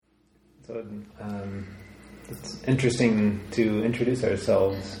So it's interesting to introduce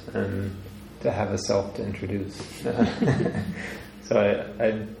ourselves and to have a self to introduce. So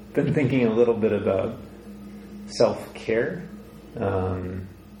I've been thinking a little bit about self-care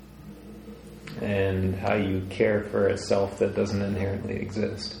and how you care for a self that doesn't inherently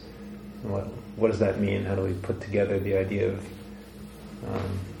exist. What does that mean? How do we put together the idea of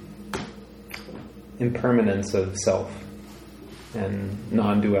impermanence of self and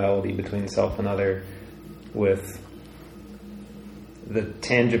non-duality between self and other with the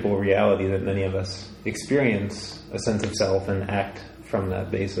tangible reality that many of us experience a sense of self and act from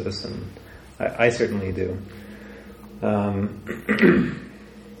that basis, and I certainly do.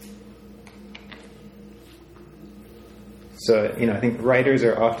 So, I think writers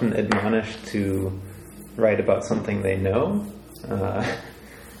are often admonished to write about something they know,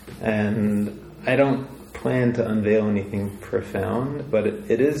 and I don't plan to unveil anything profound, but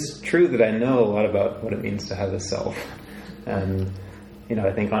it is true that I know a lot about what it means to have a self. And,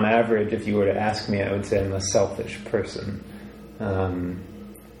 I think on average, if you were to ask me, I would say I'm a selfish person.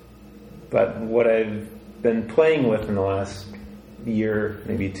 But what I've been playing with in the last year,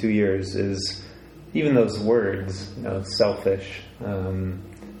 maybe 2 years, is even those words, selfish,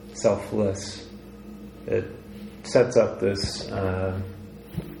 selfless. It sets up this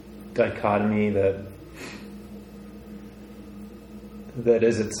dichotomy that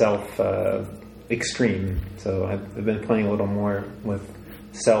is itself extreme. So I've been playing a little more with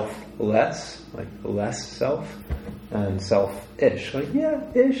selfless, like less self, and selfish, like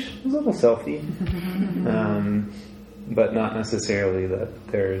ish, a little selfie, but not necessarily that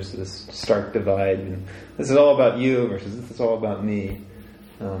there's this stark divide. And this is all about you versus this is all about me.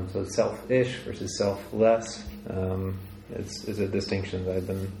 So selfish versus selfless is a distinction that I've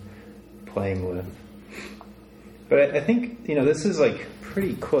been playing with. But I think, this is like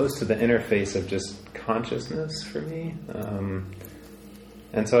pretty close to the interface of just consciousness for me.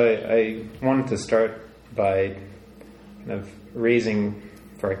 And so I wanted to start by kind of raising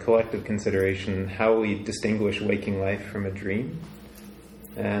for a collective consideration how we distinguish waking life from a dream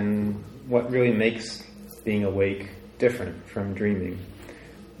and what really makes being awake different from dreaming.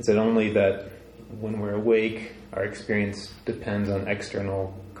 Is it only that when we're awake, our experience depends on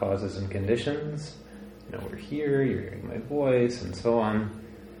external causes and conditions? We're here, you're hearing my voice, and so on.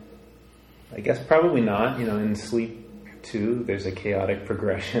 I guess probably not. In sleep too, there's a chaotic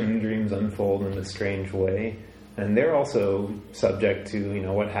progression. Dreams unfold in a strange way. And they're also subject to,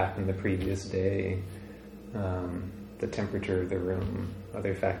 what happened the previous day, the temperature of the room,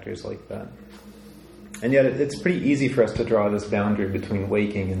 other factors like that. And yet it's pretty easy for us to draw this boundary between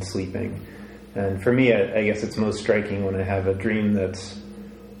waking and sleeping. And for me, I guess it's most striking when I have a dream that's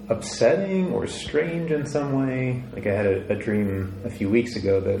upsetting or strange in some way. Like I had a dream a few weeks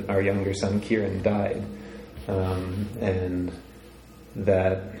ago that our younger son Kieran died, and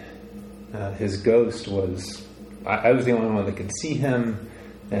that his ghost was, I was the only one that could see him,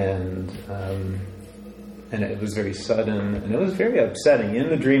 and it was very sudden, and it was very upsetting. In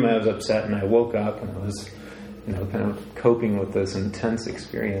the dream I was upset, and I woke up and I was kind of coping with this intense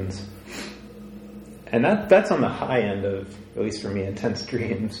experience. And that's on the high end of, at least for me, intense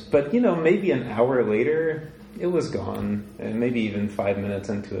dreams. But, maybe an hour later, it was gone. And maybe even 5 minutes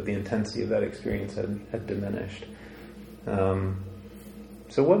into it, the intensity of that experience had diminished.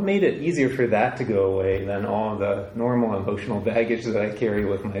 So what made it easier for that to go away than all the normal emotional baggage that I carry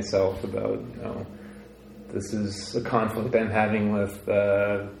with myself about, this is a conflict I'm having with,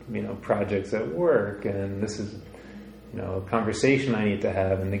 projects at work, and this is, a conversation I need to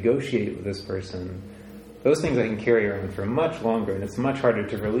have and negotiate with this person. Those things I can carry around for much longer, and it's much harder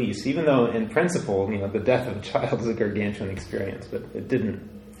to release, even though in principle, the death of a child is a gargantuan experience, but it didn't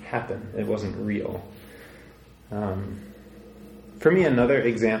happen. It wasn't real. For me, another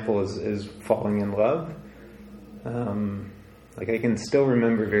example is falling in love. I can still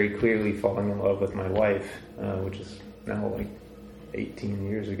remember very clearly falling in love with my wife, which is now 18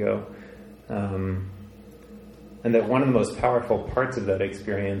 years ago. And that one of the most powerful parts of that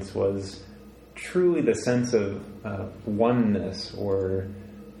experience was truly the sense of oneness, or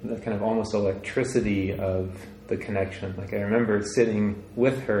the kind of almost electricity of the connection. I remember sitting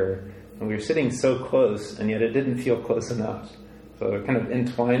with her, and we were sitting so close, and yet it didn't feel close enough. So we're kind of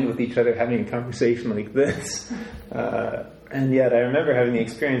entwined with each other, having a conversation like this. And yet I remember having the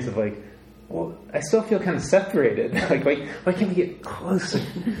experience of I still feel kind of separated. Why can't we get closer?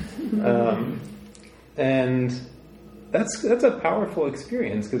 And that's a powerful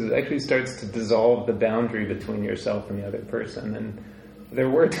experience, because it actually starts to dissolve the boundary between yourself and the other person. And there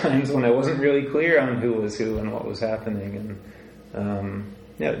were times when I wasn't really clear on who was who and what was happening. And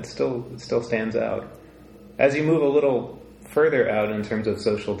it still stands out. As you move a little further out in terms of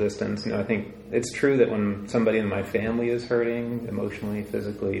social distance, I think it's true that when somebody in my family is hurting, emotionally,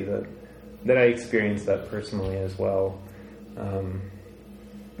 physically, that I experience that personally as well. And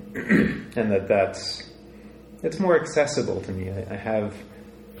it's more accessible to me. I have,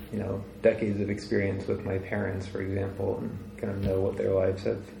 decades of experience with my parents, for example, and kind of know what their lives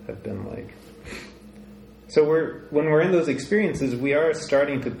have been like. So when we're in those experiences, we are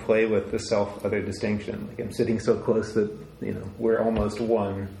starting to play with the self-other distinction. Like, I'm sitting so close that, we're almost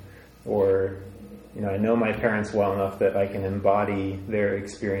one, or, I know my parents well enough that I can embody their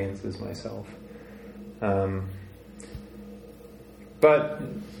experiences myself. But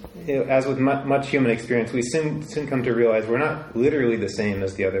as with much human experience, we soon come to realize we're not literally the same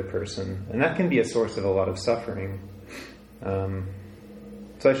as the other person, and that can be a source of a lot of suffering. So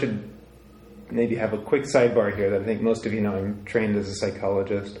I should maybe have a quick sidebar here that I think most of you know. I'm trained as a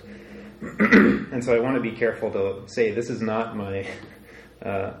psychologist, and so I want to be careful to say this is not my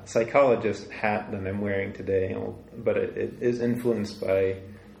psychologist hat that I'm wearing today, but it is influenced by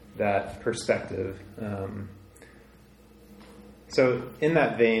that perspective. So in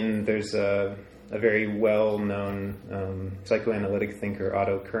that vein, there's a very well-known psychoanalytic thinker,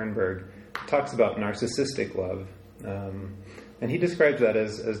 Otto Kernberg, who talks about narcissistic love. And he describes that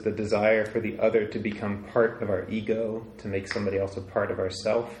as the desire for the other to become part of our ego, to make somebody else a part of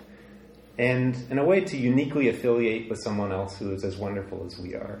ourself, and in a way to uniquely affiliate with someone else who is as wonderful as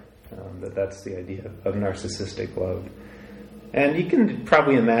we are. That's the idea of narcissistic love. And you can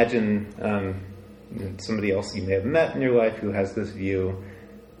probably imagine somebody else you may have met in your life who has this view.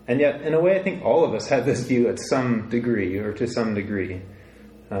 And yet, in a way, I think all of us have this view at some degree, or to some degree,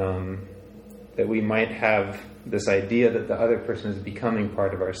 that we might have this idea that the other person is becoming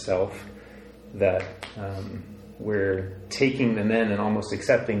part of ourself, that we're taking them in and almost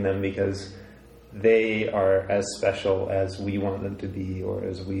accepting them because they are as special as we want them to be, or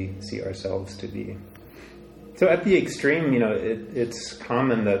as we see ourselves to be. So at the extreme, it's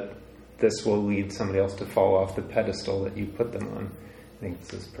common that this will lead somebody else to fall off the pedestal that you put them on. I think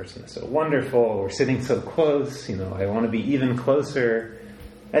this person is so wonderful, we're sitting so close, I want to be even closer.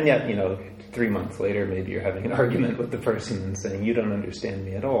 And yet, 3 months later, maybe you're having an argument with the person and saying, you don't understand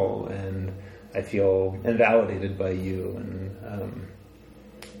me at all, and I feel invalidated by you. And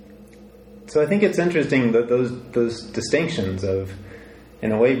so I think it's interesting that those distinctions of,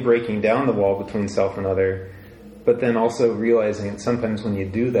 in a way, breaking down the wall between self and other, but then also realizing that sometimes when you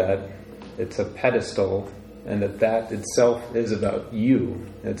do that, it's a pedestal, and that itself is about you.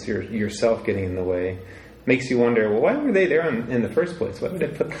 It's yourself getting in the way. Makes you wonder, well, why were they there in the first place? Why would I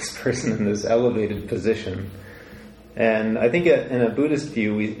put this person in this elevated position? And I think in a Buddhist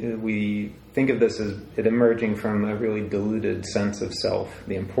view, we think of this as it emerging from a really diluted sense of self,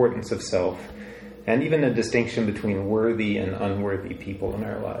 the importance of self, and even a distinction between worthy and unworthy people in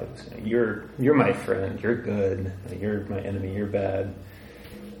our lives. You're my friend, you're good, you're my enemy, you're bad.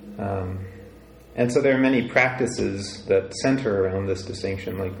 And so there are many practices that center around this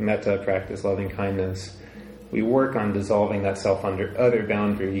distinction, like metta practice, loving kindness. We work on dissolving that self-other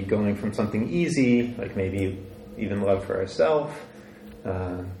boundary, going from something easy, like maybe even love for ourselves,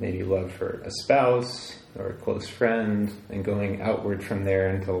 maybe love for a spouse or a close friend, and going outward from there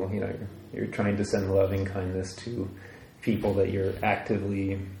until you're trying to send loving kindness to people that you're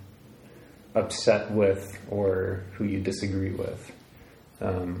actively upset with or who you disagree with.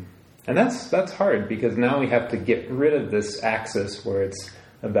 And that's hard, because now we have to get rid of this axis where it's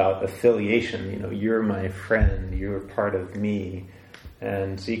about affiliation. You're my friend, you're part of me.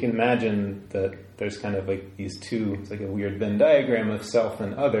 And so you can imagine that there's kind of like these two, it's like a weird Venn diagram of self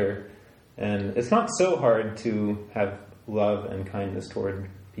and other. And it's not so hard to have love and kindness toward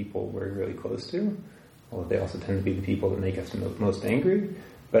people we're really close to, although they also tend to be the people that make us most angry.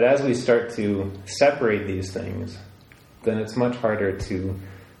 But as we start to separate these things, then it's much harder to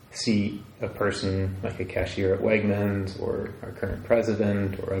see a person like a cashier at Wegmans or our current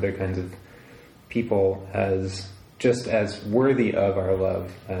president or other kinds of people as just as worthy of our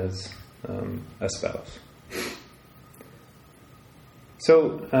love as a spouse.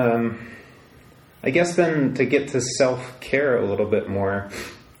 So I guess then to get to self-care a little bit more,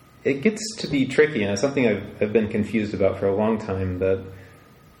 it gets to be tricky, and it's something I've been confused about for a long time, that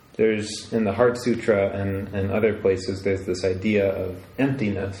there's, in the Heart Sutra and other places, there's this idea of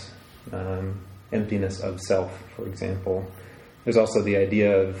emptiness, emptiness of self, for example. There's also the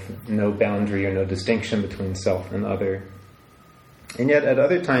idea of no boundary or no distinction between self and other. And yet at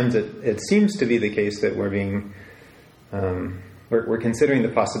other times it seems to be the case that we're being, we're considering the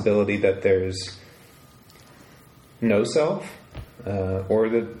possibility that there's no self, or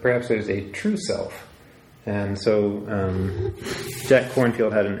that perhaps there's a true self. And so Jack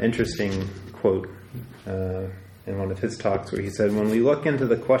Kornfield had an interesting quote in one of his talks where he said, "When we look into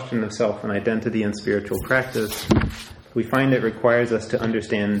the question of self and identity in spiritual practice, we find it requires us to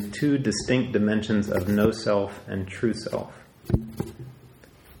understand two distinct dimensions of no self and true self."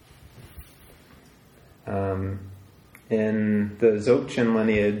 In the Dzogchen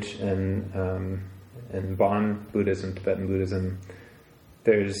lineage and in Bon Buddhism, Tibetan Buddhism,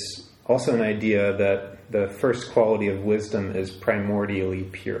 there's also an idea that the first quality of wisdom is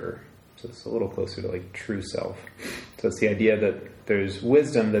primordially pure. So it's a little closer to like true self. So it's the idea that there's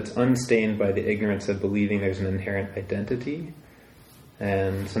wisdom that's unstained by the ignorance of believing there's an inherent identity.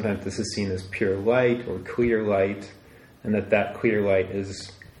 And sometimes this is seen as pure light or clear light, and that clear light is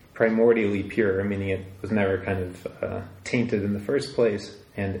primordially pure, meaning it was never kind of tainted in the first place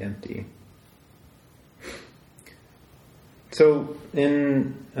and empty. So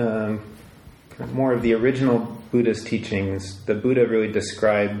in more of the original Buddhist teachings, the Buddha really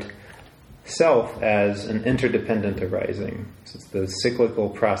described self as an interdependent arising. So it's the cyclical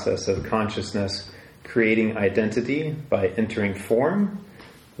process of consciousness creating identity by entering form,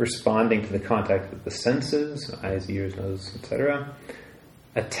 responding to the contact with the senses, eyes, ears, nose, etc.,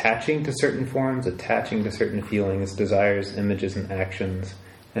 attaching to certain forms, attaching to certain feelings, desires, images, and actions,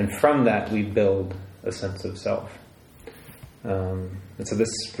 and from that we build a sense of self. And so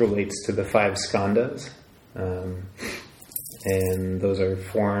this relates to the 5 skandhas, and those are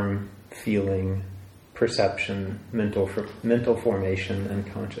form, feeling, perception, mental formation, and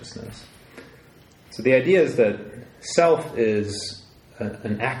consciousness. So the idea is that self is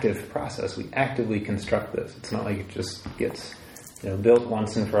an active process. We actively construct this. It's not like it just gets built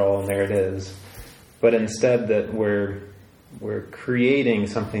once and for all and there it is, but instead that we're creating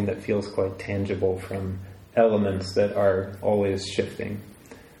something that feels quite tangible from elements that are always shifting.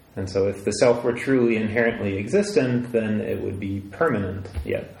 And so if the self were truly inherently existent, then it would be permanent.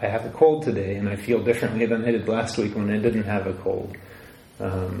 Yet I have a cold today and I feel differently than I did last week when I didn't have a cold.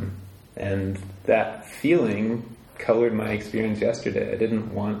 And that feeling colored my experience yesterday. I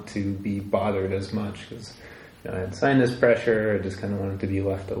didn't want to be bothered as much because I had sinus pressure. I just kind of wanted to be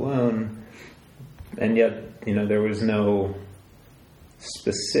left alone. And yet, there was no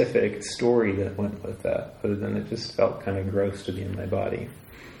specific story that went with that, other than it just felt kind of gross to be in my body.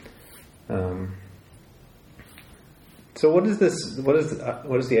 So what does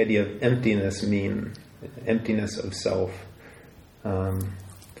the idea of emptiness mean? Emptiness of self.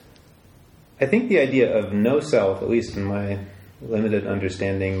 I think the idea of no self, at least in my limited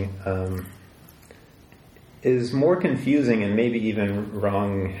understanding, is more confusing and maybe even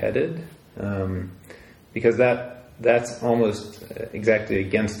wrong-headed, because that's almost exactly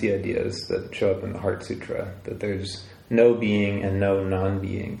against the ideas that show up in the Heart Sutra, that there's no being and no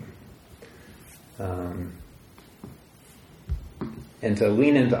non-being. And to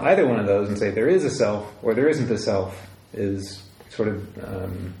lean into either one of those and say there is a self or there isn't a self is sort of,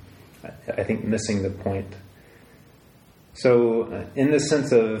 I think, missing the point. So in the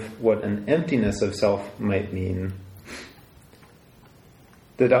sense of what an emptiness of self might mean,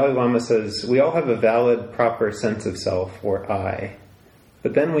 the Dalai Lama says, we all have a valid, proper sense of self, or I,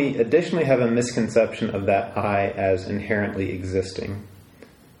 but then we additionally have a misconception of that I as inherently existing.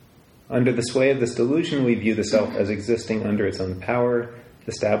 Under the sway of this delusion, we view the self as existing under its own power,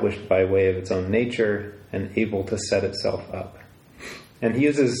 established by way of its own nature, and able to set itself up. And he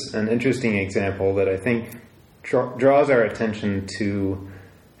uses an interesting example that I think draws our attention to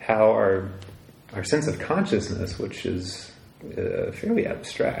how our sense of consciousness, which is fairly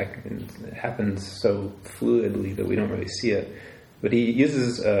abstract, and it happens so fluidly that we don't really see it. But he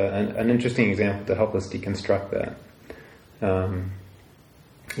uses an interesting example to help us deconstruct that.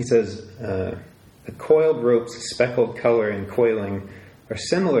 He says, the coiled rope's speckled color and coiling are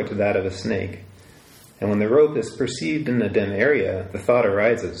similar to that of a snake. And when the rope is perceived in a dim area, the thought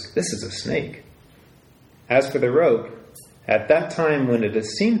arises, this is a snake. As for the rope, at that time when it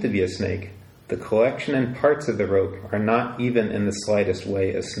is seen to be a snake, the collection and parts of the rope are not even in the slightest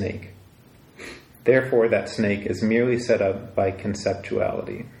way a snake. Therefore, that snake is merely set up by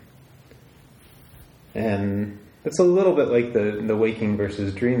conceptuality. And it's a little bit like the waking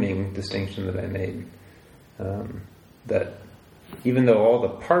versus dreaming distinction that I made. That even though all the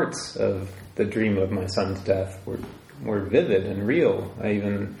parts of the dream of my son's death were vivid and real, I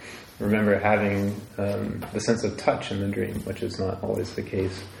even remember having the sense of touch in the dream, which is not always the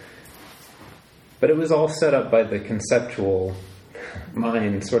case. But it was all set up by the conceptual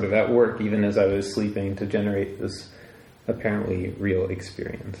mind sort of at work, even as I was sleeping, to generate this apparently real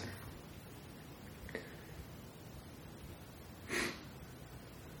experience.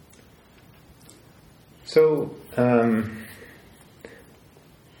 So,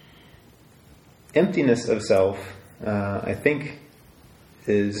 emptiness of self, I think,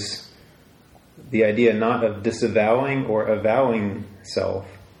 is the idea not of disavowing or avowing self,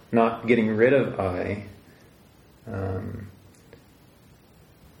 not getting rid of I,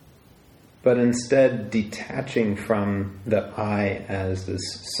 but instead detaching from the I as this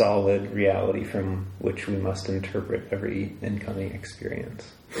solid reality from which we must interpret every incoming experience.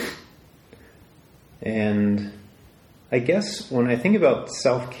 And I guess when I think about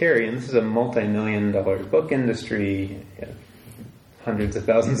self-care, and this is a multi-million-dollar book industry, hundreds of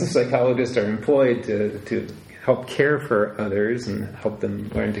thousands of psychologists are employed to help care for others and help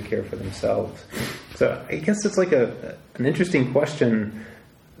them learn to care for themselves. So I guess it's like an interesting question.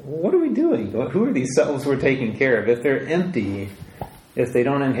 What are we doing? Who are these selves we're taking care of? If they're empty, if they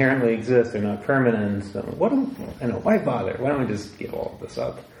don't inherently exist, they're not permanent, why bother? Why don't we just give all of this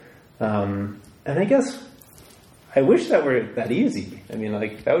up? And I guess I wish that were that easy. I mean,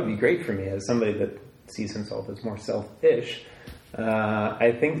 that would be great for me as somebody that sees himself as more selfish.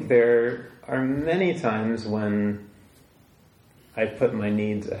 I think there are many times when I put my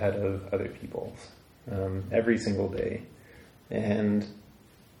needs ahead of other people's, every single day. And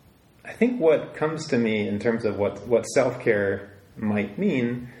I think what comes to me in terms of what self-care might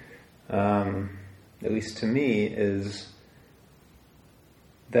mean, at least to me, is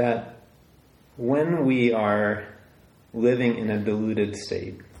that when we are living in a deluded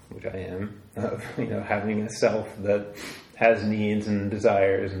state, which I am, of having a self that has needs and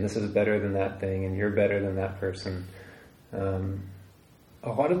desires, and this is better than that thing, and you're better than that person. A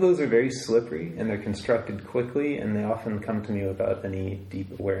lot of those are very slippery, and they're constructed quickly, and they often come to me without any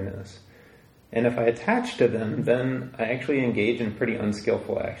deep awareness. And if I attach to them, then I actually engage in pretty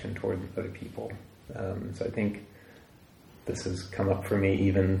unskillful action toward other people. So I think this has come up for me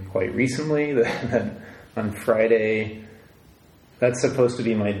even quite recently, that on Friday, that's supposed to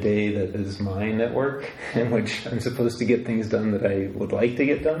be my day that is mine at work, in which I'm supposed to get things done that I would like to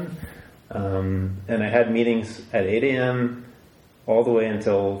get done. And I had meetings at 8 a.m. all the way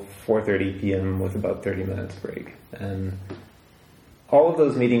until 4:30 p.m. with about 30 minutes break. And all of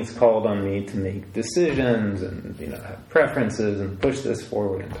those meetings called on me to make decisions and have preferences and push this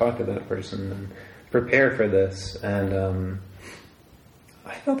forward and talk to that person and prepare for this. And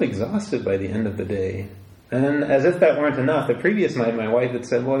I felt exhausted by the end of the day. And then, as if that weren't enough, the previous night my wife had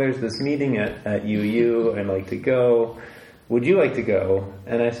said, well, there's this meeting at UU, I'd like to go. Would you like to go?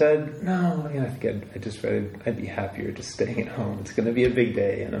 And I said, no, I think I'd be happier just staying at home. It's going to be a big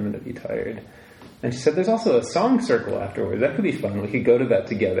day and I'm going to be tired. And she said, there's also a song circle afterwards. That could be fun. We could go to that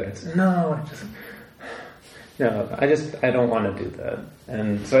together. I said, I don't want to do that.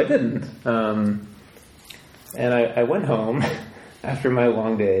 And so I didn't. And I went home after my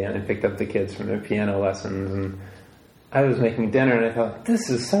long day, and I picked up the kids from their piano lessons, and I was making dinner, and I thought, this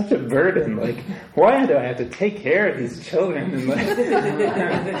is such a burden. Why do I have to take care of these children? And,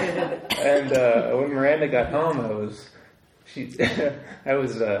 when Miranda got home,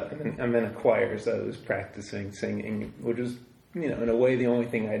 I'm in a choir, so I was practicing singing, which was, in a way, the only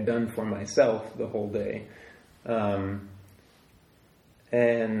thing I'd done for myself the whole day.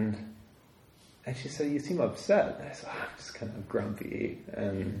 And she said, you seem upset. And I said, I'm just kind of grumpy.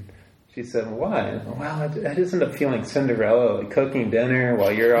 And she said, why? Well, I just end up feeling Cinderella, cooking dinner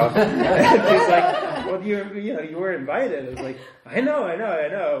while you're off. She's like, well, you were invited. I was like, I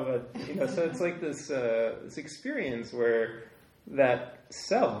know. But, so it's like this experience where that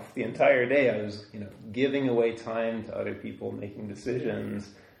self, the entire day, I was, giving away time to other people, making decisions.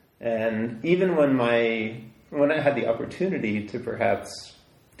 And even when I had the opportunity to perhaps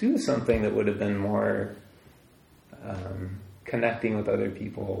do something that would have been more connecting with other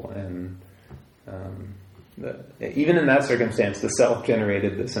people, and even in that circumstance, the self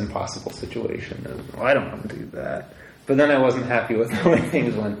generated this impossible situation of, I don't want to do that. But then I wasn't happy with the way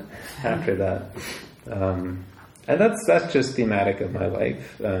things went after that. And that's just thematic of my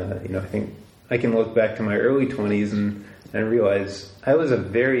life. I think I can look back to my early 20s and realize I was a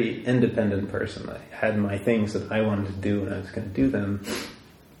very independent person. I had my things that I wanted to do, and I was going to do them.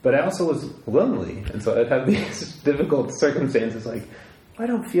 But I also was lonely, and so I'd have these difficult circumstances, I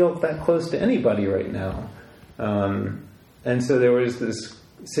don't feel that close to anybody right now. And so there was this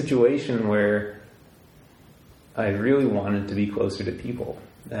situation where I really wanted to be closer to people.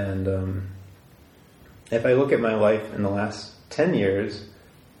 And if I look at my life in the last 10 years,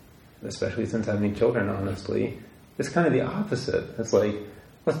 especially since having children, honestly, it's kind of the opposite.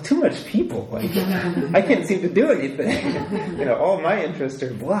 It's too much people. I can't seem to do anything. All my interests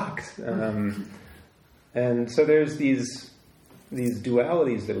are blocked. And so there's these these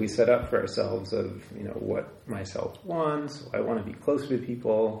dualities that we set up for ourselves of, what myself wants. I want to be close to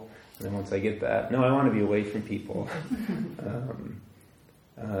people, and then once I get that, no, I want to be away from people.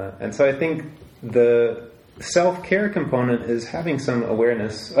 And so I think the self-care component is having some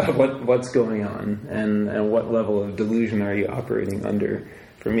awareness of what's going on and what level of delusion are you operating under.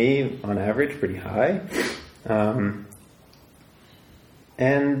 For me, on average, pretty high.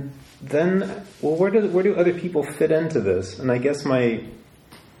 And then, where do other people fit into this? And I guess my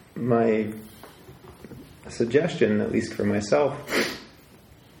suggestion, at least for myself,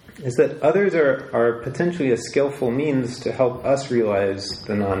 is that others are potentially a skillful means to help us realize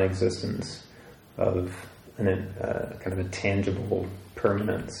the non-existence of kind of a tangible,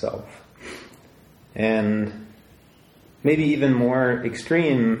 permanent self. And maybe even more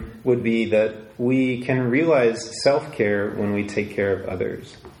extreme would be that we can realize self-care when we take care of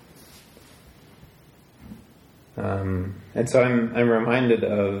others. And so I'm reminded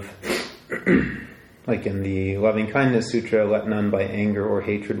of, like in the Loving Kindness Sutra, let none by anger or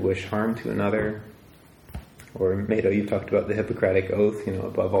hatred wish harm to another. Or Mado, you talked about the Hippocratic Oath,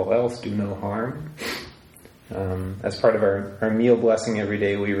 above all else, do no harm. As part of our meal blessing every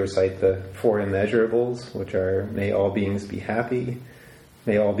day, we recite the 4 immeasurables, which are, may all beings be happy,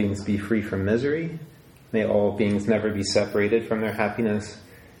 may all beings be free from misery, may all beings never be separated from their happiness,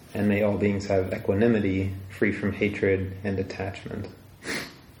 and may all beings have equanimity, free from hatred and attachment.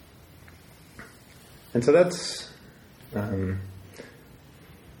 And so that's, in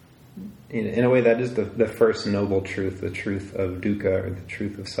a way, that is the first noble truth, the truth of dukkha, or the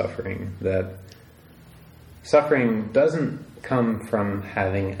truth of suffering, that suffering doesn't come from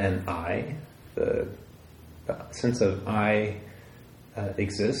having an I. The sense of I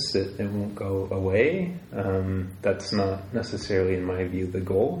exists, it won't go away. That's not necessarily, in my view, the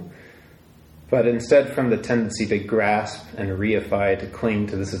goal. But instead from the tendency to grasp and reify, to cling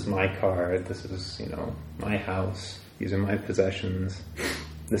to this is my car, this is, my house, these are my possessions,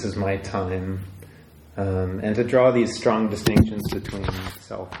 this is my time, and to draw these strong distinctions between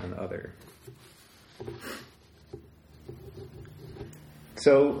self and other.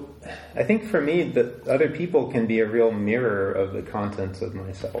 So I think for me that other people can be a real mirror of the contents of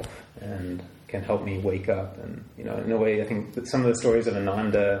myself and can help me wake up. And, in a way, I think that some of the stories of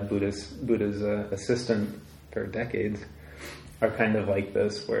Ananda, Buddha's assistant for decades, are kind of like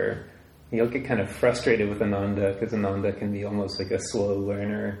this, where you'll get kind of frustrated with Ananda because Ananda can be almost like a slow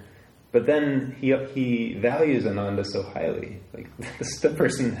learner. But then he values Ananda so highly. Like, the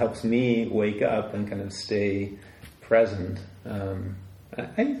person helps me wake up and kind of stay present.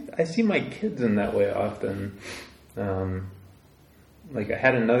 I see my kids in that way often. Like I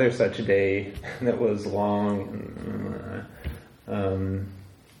had another such day that was long.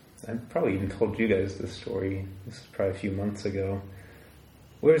 I probably even told you guys this story. This is probably a few months ago.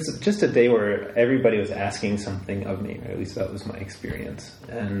 Where it was just a day where everybody was asking something of me, or at least that was my experience.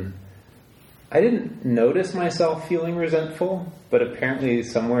 And I didn't notice myself feeling resentful, but apparently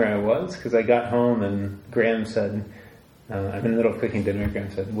somewhere I was, because I got home and Graham said, I'm in the middle of cooking dinner, and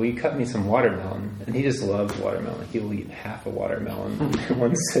Graham said, will you cut me some watermelon? And he just loves watermelon. He will eat half a watermelon in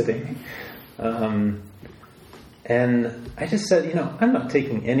one sitting. And I just said, I'm not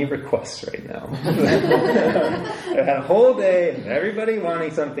taking any requests right now. I had a whole day of everybody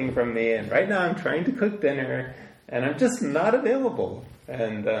wanting something from me, and right now I'm trying to cook dinner, and I'm just not available.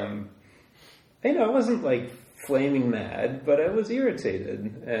 And, I wasn't like flaming mad, but I was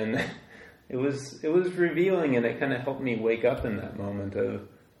irritated. And it was revealing, and it kind of helped me wake up in that moment of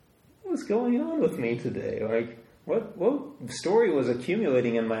what's going on with me today. Like, what story was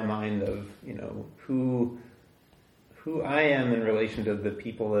accumulating in my mind of, who I am in relation to the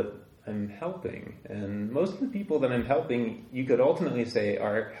people that I'm helping. And most of the people that I'm helping, you could ultimately say,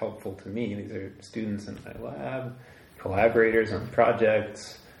 are helpful to me. These are students in my lab, collaborators on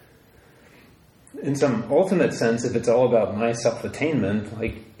projects. In some ultimate sense, if it's all about my self-attainment,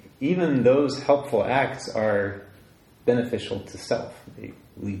 like, even those helpful acts are beneficial to self. They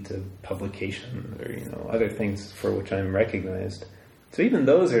lead to publication or, other things for which I'm recognized. So even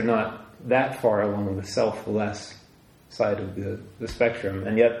those are not that far along the selfless side of the spectrum,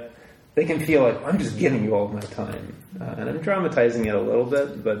 and yet they can feel like, I'm just giving you all my time. And I'm dramatizing it a little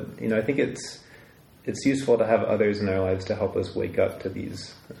bit, but, I think it's useful to have others in our lives to help us wake up to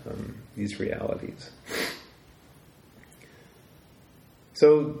these realities.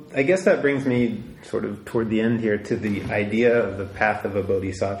 So I guess that brings me sort of toward the end here to the idea of the path of a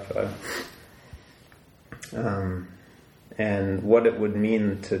bodhisattva, and what it would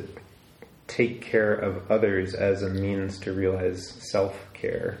mean to take care of others as a means to realize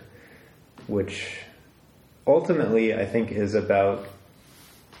self-care, which ultimately, I think, is about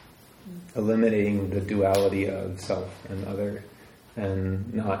eliminating the duality of self and other,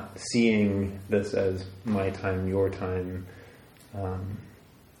 and not seeing this as my time, your time,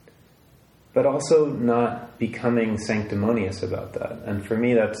 but also not becoming sanctimonious about that. And for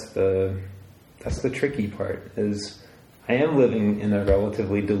me, that's the tricky part, is I am living in a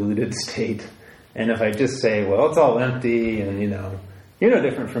relatively diluted state, and if I just say, well, it's all empty, and you're no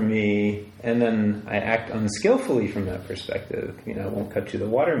different from me, and then I act unskillfully from that perspective, I won't cut you the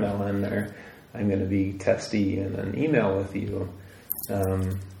watermelon, or I'm going to be testy in an email with you,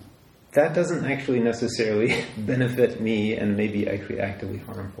 that doesn't actually necessarily benefit me, and maybe actually actively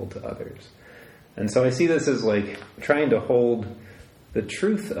harmful to others. And so I see this as like trying to hold the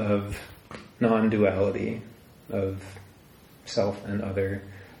truth of non-duality, of self and other,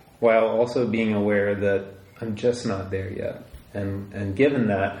 while also being aware that I'm just not there yet. And given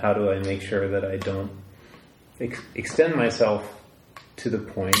that, how do I make sure that I don't extend myself to the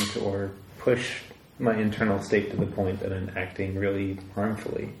point, or push my internal state to the point that I'm acting really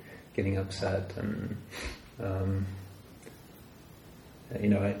harmfully, getting upset, and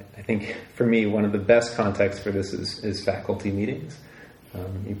I think for me one of the best contexts for this is faculty meetings.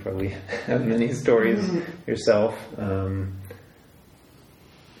 You probably have many stories yourself.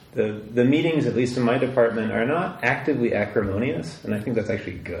 The meetings, at least in my department, are not actively acrimonious, and I think that's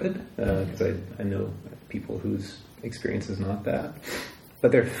actually good, because I know people whose experience is not that.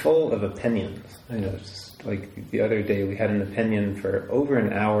 But they're full of opinions. Just like the other day, we had an opinion for over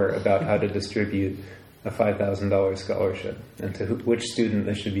an hour about how to distribute a $5,000 scholarship, and to which student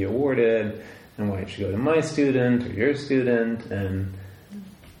this should be awarded, and why it should go to my student or your student. And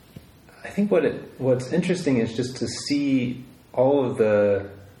I think what's interesting is just to see all of the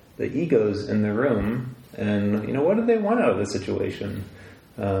egos in the room, and what do they want out of the situation?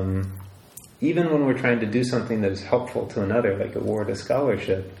 Even when we're trying to do something that is helpful to another, like award a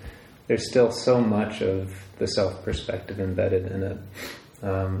scholarship, there's still so much of the self-perspective embedded in it.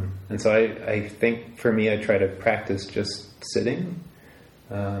 And so I think for me, I try to practice just sitting.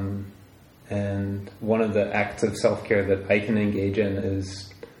 And one of the acts of self-care that I can engage in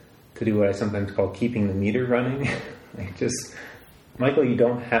is to do what I sometimes call keeping the meter running. Like just, Michael, you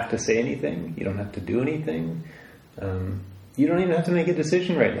don't have to say anything. You don't have to do anything. You don't even have to make a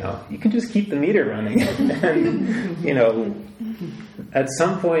decision right now. You can just keep the meter running. And, at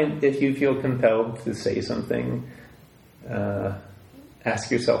some point, if you feel compelled to say something,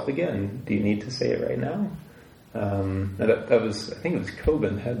 ask yourself again, do you need to say it right now? That was, I think it was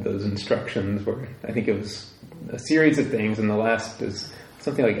Coben had those instructions where I think it was a series of things, and the last is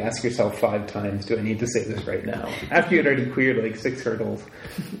something like ask yourself 5 times, do I need to say this right now? After you had already cleared like 6 hurdles.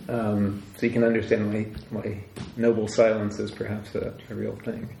 So you can understand why noble silence is perhaps a real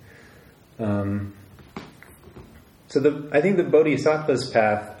thing. So I think the Bodhisattva's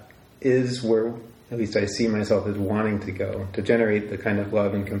path is where, at least I see myself as wanting to go, to generate the kind of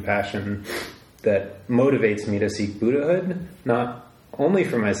love and compassion that motivates me to seek Buddhahood, not only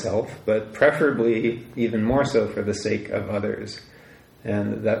for myself, but preferably even more so for the sake of others.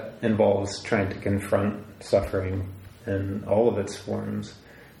 And that involves trying to confront suffering in all of its forms.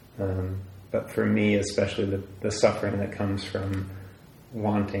 But for me, especially the suffering that comes from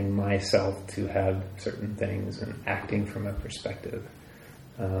wanting myself to have certain things and acting from a perspective.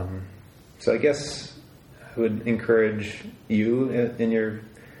 So I guess I would encourage you in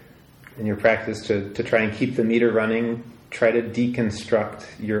your practice to try and keep the meter running. Try to deconstruct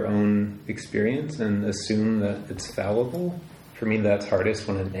your own experience and assume that it's fallible. For me, that's hardest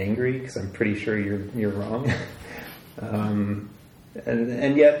when I'm angry, because I'm pretty sure you're wrong. And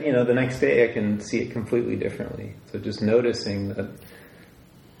yet, the next day I can see it completely differently. So just noticing that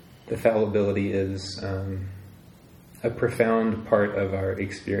the fallibility is a profound part of our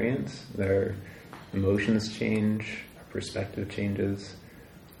experience. Our emotions change, our perspective changes.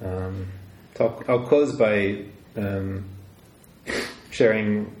 So I'll close by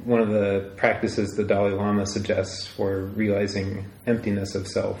sharing one of the practices the Dalai Lama suggests for realizing emptiness of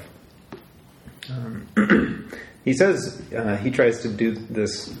self. He says he tries to do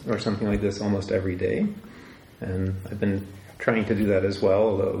this or something like this almost every day, and I've been trying to do that as well,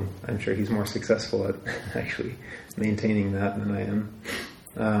 although I'm sure he's more successful at actually maintaining that than I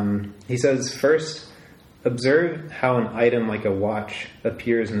am. He says, first, observe how an item like a watch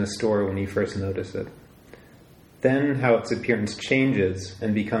appears in the store when you first notice it. Then how its appearance changes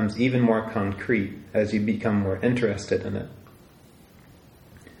and becomes even more concrete as you become more interested in it.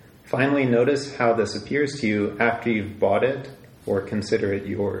 Finally, notice how this appears to you after you've bought it or consider it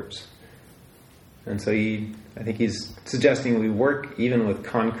yours. And so I think he's suggesting we work even with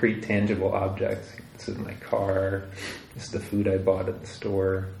concrete, tangible objects. This is my car. This is the food I bought at the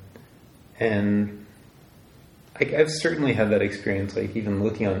store. And I've certainly had that experience, like even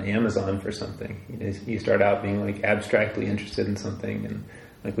looking on Amazon for something. You start out being like abstractly interested in something, and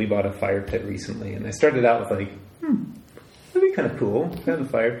like we bought a fire pit recently, and I started out with like, that'd be kind of cool. Have a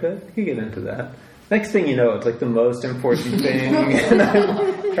fire pit. I could get into that. Next thing you know, it's like the most important thing, and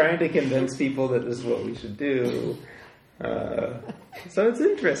I'm trying to convince people that this is what we should do. So it's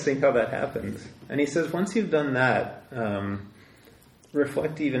interesting how that happens. And he says once you've done that,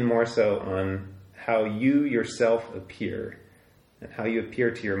 reflect even more so on how you yourself appear, and how you appear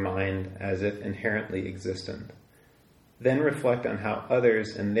to your mind as if inherently existent. Then reflect on how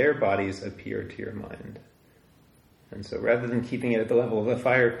others and their bodies appear to your mind. And so rather than keeping it at the level of a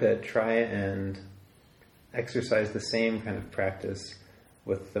fire pit, try and exercise the same kind of practice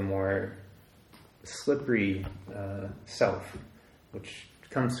with the more slippery self, which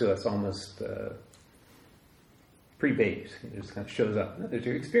comes to us almost pre-baked. It just kind of shows up. There's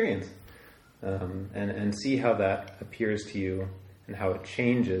your experience. And see how that appears to you and how it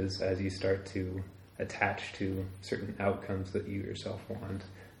changes as you start to attach to certain outcomes that you yourself want,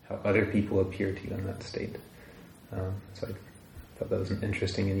 how other people appear to you in that state. So I thought that was an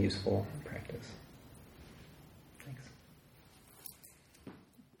interesting and useful practice.